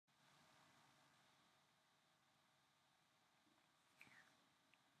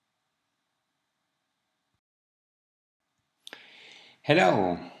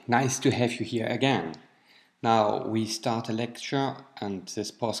Hello, nice to have you here again. Now we start a lecture and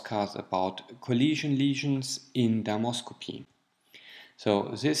this podcast about collision lesions in dermoscopy.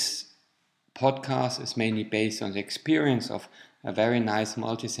 So this podcast is mainly based on the experience of a very nice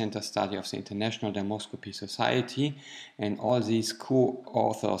multi-center study of the International Dermoscopy Society, and all these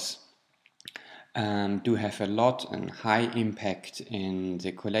co-authors do have a lot and high impact in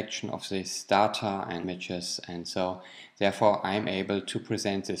the collection of this data and images, and so therefore I'm able to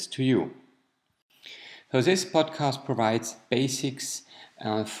present this to you. So this podcast provides basics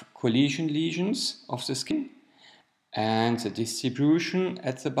of collision lesions of the skin and the distribution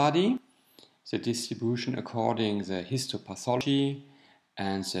at the body, the distribution according the histopathology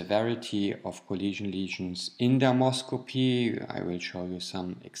and severity of collision lesions in dermoscopy. I will show you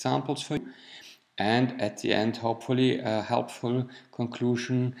some examples for you. And at the end, hopefully a helpful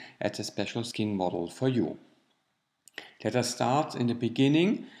conclusion at a special skin model for you. Let us start in the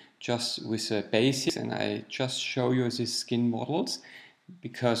beginning just with the basics, and I just show you these skin models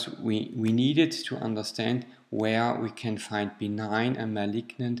because we needed to understand where we can find benign and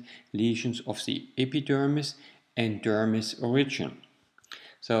malignant lesions of the epidermis and dermis origin.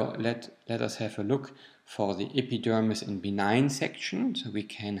 So let us have a look for the epidermis in benign section. So we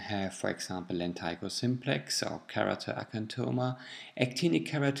can have, for example, lentigo simplex or keratoacanthoma. Actinic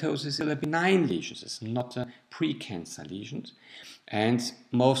keratosis is a benign lesion. It's not a precancer lesion. And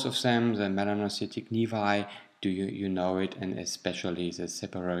most of them, the melanocytic nevi, you know it, and especially the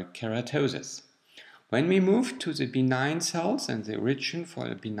seborrheic keratosis. When we move to the benign cells and the origin for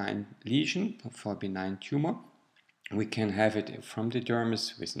a benign lesion, for a benign tumor, we can have it from the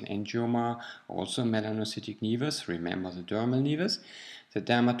dermis with an angioma, also melanocytic nevus, remember the dermal nevus, the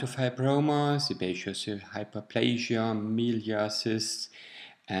dermatofibroma, sebaceous hyperplasia, milia cysts,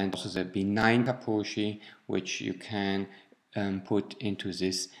 and also the benign Kaposi, which you can put into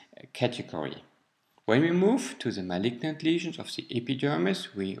this category. When we move to the malignant lesions of the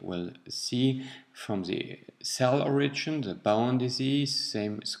epidermis, we will see from the cell origin, the bone disease,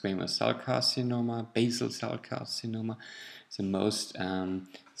 same squamous cell carcinoma, basal cell carcinoma, the most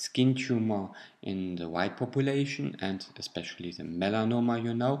skin tumor in the white population, and especially the melanoma,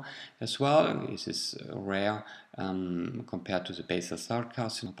 you know, as well. This is rare compared to the basal cell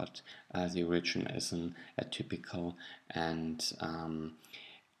carcinoma, but the origin is an atypical and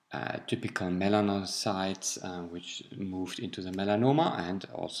typical melanocytes which moved into the melanoma, and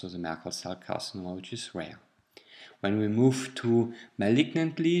also the Merkel cell carcinoma, which is rare. When we move to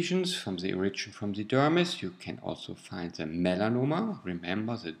malignant lesions from the origin from the dermis, you can also find the melanoma,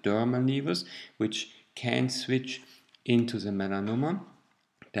 remember the dermal nevus, which can switch into the melanoma,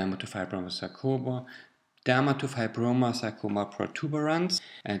 dermatofibroma sarcoma protuberans,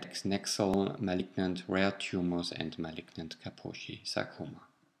 and nexal malignant rare tumors and malignant Kaposi sarcoma.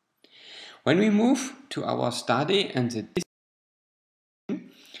 When we move to our study and the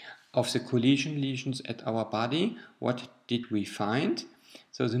distribution of the collision lesions at our body, what did we find?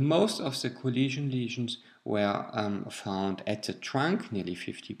 So the most of the collision lesions were found at the trunk, nearly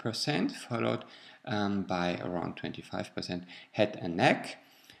 50%, followed by around 25% head and neck,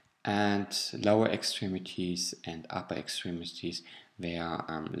 and lower extremities and upper extremities were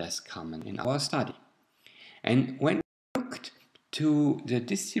less common in our study. And when we looked to the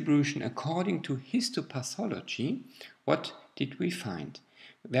distribution according to histopathology, what did we find?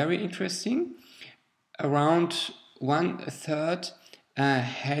 Very interesting. Around 1/3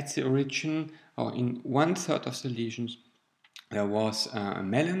 had the origin, or in 1/3 of the lesions, there was a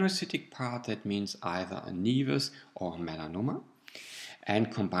melanocytic part, that means either a nevus or a melanoma,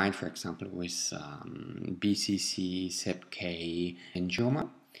 and combined, for example, with BCC, SEPK, angioma.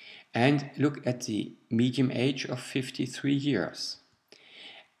 And look at the median age of 53 years.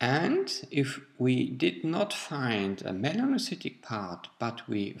 And if we did not find a melanocytic part, but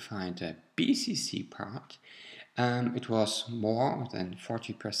we find a BCC part, it was more than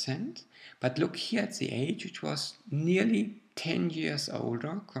 40%. But look here at the age, it was nearly 10 years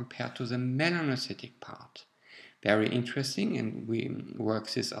older compared to the melanocytic part. Very interesting, and we work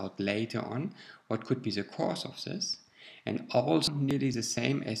this out later on, what could be the cause of this. And also nearly the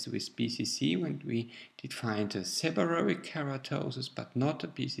same as with BCC, when we did find a seborrheic keratosis, but not a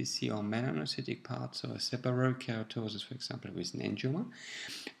BCC or melanocytic part, so a seborrheic keratosis, for example, with an angioma.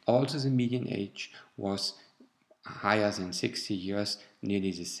 Also the median age was higher than 60 years,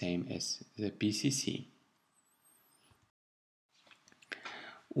 nearly the same as the BCC.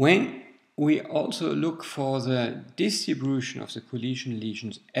 When we also look for the distribution of the collision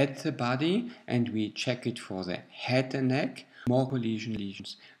lesions at the body, and we check it for the head and neck, more collision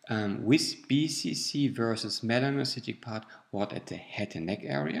lesions with BCC versus melanocytic part, what at the head and neck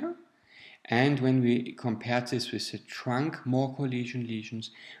area. And when we compare this with the trunk morco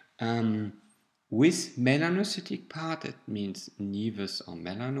lesions, with melanocytic part, that means nevus or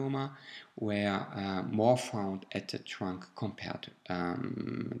melanoma, were more found at the trunk compared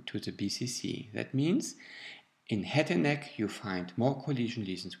to the BCC. That means in head and neck you find morco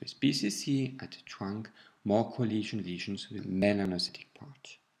lesions with BCC, at the trunk morco lesions with melanocytic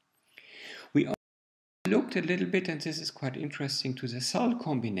part. We also looked a little bit, and this is quite interesting, to the cell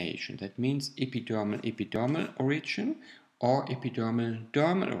combination. That means epidermal origin or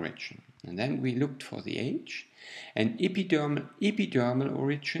epidermal-dermal origin. And then we looked for the age. And epidermal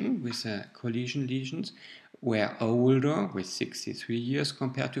origin with collision lesions were older, with 63 years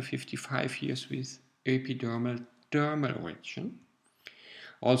compared to 55 years with epidermal-dermal origin.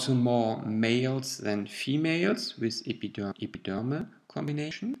 Also more males than females with epidermal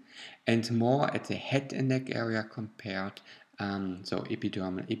combination, and more at the head and neck area compared, so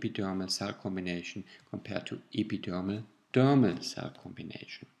epidermal cell combination compared to epidermal-dermal cell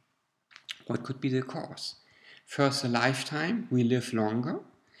combination. What could be the cause? First, a lifetime, we live longer,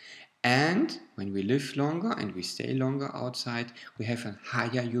 and when we live longer and we stay longer outside, we have a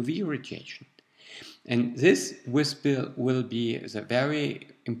higher UV radiation. And this will be the very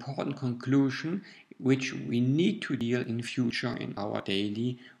important conclusion which we need to deal in future in our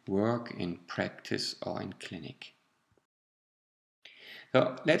daily work, in practice or in clinic.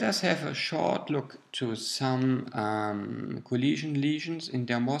 So let us have a short look to some collision lesions in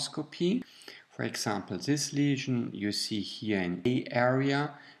dermoscopy. For example, this lesion you see here in A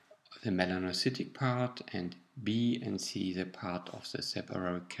area, the melanocytic part, and B and C the part of the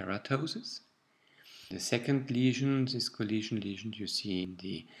seborrheic keratosis. The second lesion, this collision lesion, you see in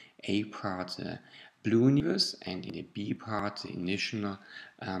the A part the blue nevus, and in the B part the initial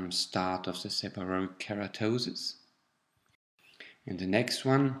start of the seborrheic keratosis. In the next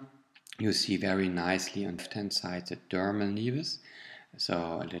one, you see very nicely on the left-hand side the dermal nevus,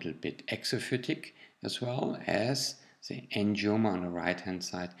 so a little bit exophytic, as well as the angioma on the right-hand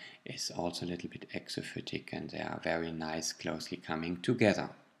side is also a little bit exophytic, and they are very nice, closely coming together.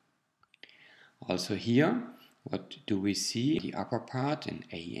 Also here, what do we see? The upper part in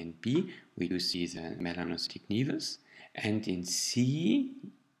A and B, we do see the melanocytic nevus, and in C,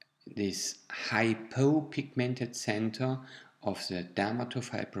 this hypopigmented center of the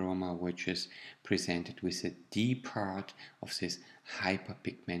dermatofibroma, which is presented with the D part of this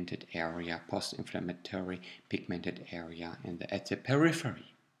hyperpigmented area, post-inflammatory pigmented area at the periphery.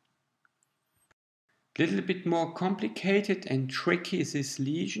 Little bit more complicated and tricky this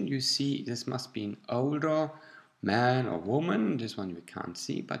lesion. You see this must be an older man or woman. This one we can't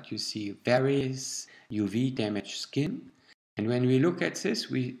see, but you see various UV damaged skin. And when we look at this,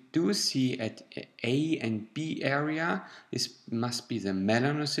 we do see at A and B area, this must be the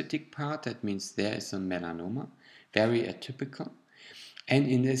melanocytic part. That means there is a melanoma, very atypical. And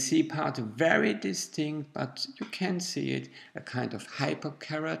in the C part, very distinct, but you can see it, a kind of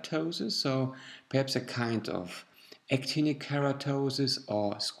hyperkeratosis, so perhaps a kind of actinic keratosis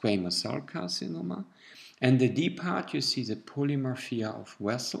or squamous cell carcinoma. And the D part, you see the polymorphia of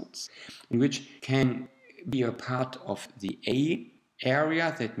vessels, which can be a part of the A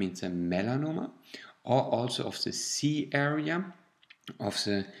area, that means a melanoma, or also of the C area of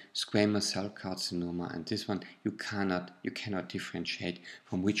the squamous cell carcinoma. And this one you cannot differentiate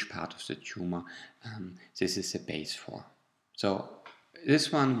from which part of the tumor this is the base for. So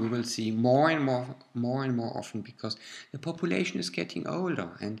this one we will see more and more often, because the population is getting older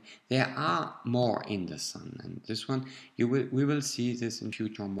and there are more in the sun. And this one we will see this in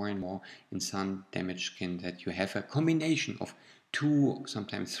future more and more in sun damaged skin, that you have a combination of 2,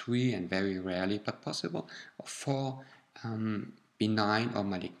 sometimes 3, and very rarely but possible of 4 benign or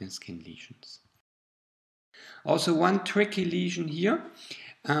malignant skin lesions. Also one tricky lesion here.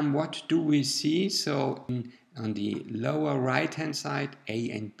 What do we see? So on the lower right hand side,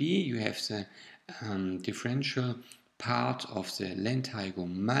 A and B, you have the differential part of the lentigo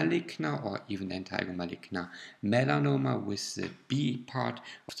maligna or even lentigo maligna melanoma, with the B part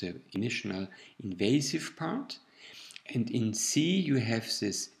of the initial invasive part. And in C you have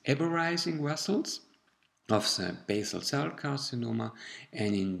this eberizing vessels of the basal cell carcinoma,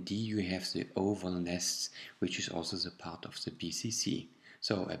 and in D you have the oval nests, which is also the part of the BCC.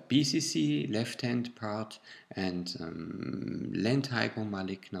 So a BCC left-hand part and lentigo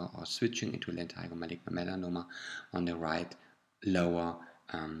maligna, or switching into lentigo maligna melanoma on the right lower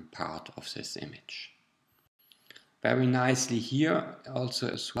part of this image. Very nicely here also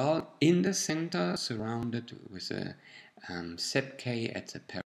as well in the center, surrounded with a septae at the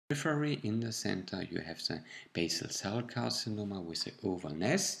periphery, in the center, you have the basal cell carcinoma with the oval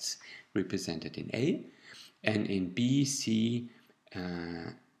nests represented in A, and in B, C,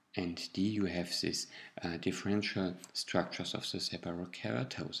 and D, you have these differential structures of the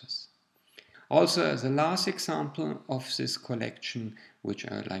seborrhokeratosis. Also, the last example of this collection, which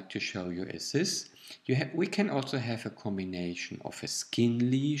I would like to show you, is this. We can also have a combination of a skin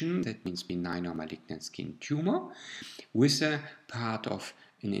lesion, that means benign or malignant skin tumor, with a part of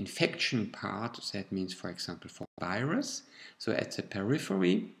an infection part, that means, for example, for virus. So at the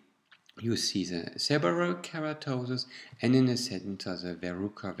periphery, you see the seborrhokeratosis, and in the center the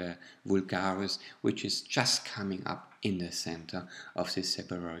verruca vulgaris, which is just coming up in the center of the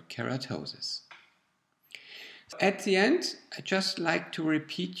seborrhokeratosis. At the end, I just like to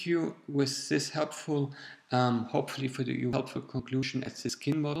repeat you with this helpful, hopefully for you, helpful conclusion at the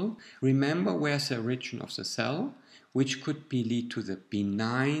skin model. Remember where's the origin of the cell, which could be lead to the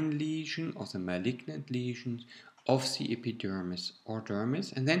benign lesion or the malignant lesions of the epidermis or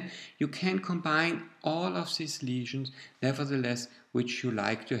dermis, and then you can combine all of these lesions, nevertheless, which you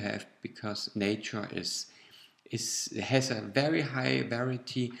like to have, because nature has a very high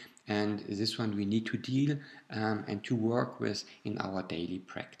variety, and this one we need to deal and to work with in our daily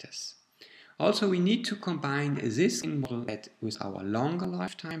practice. Also, we need to combine this model with our longer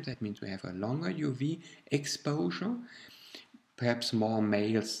lifetime. That means we have a longer UV exposure, perhaps more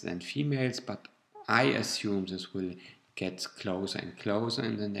males than females, but I assume this will get closer and closer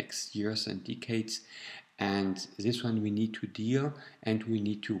in the next years and decades. And this one we need to deal, and we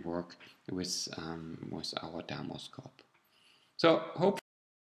need to work with our dermoscope. So hopefully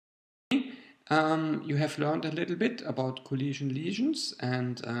you have learned a little bit about collision lesions,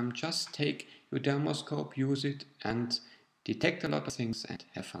 and just take your dermoscope, use it, and detect a lot of things and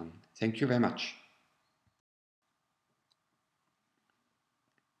have fun. Thank you very much.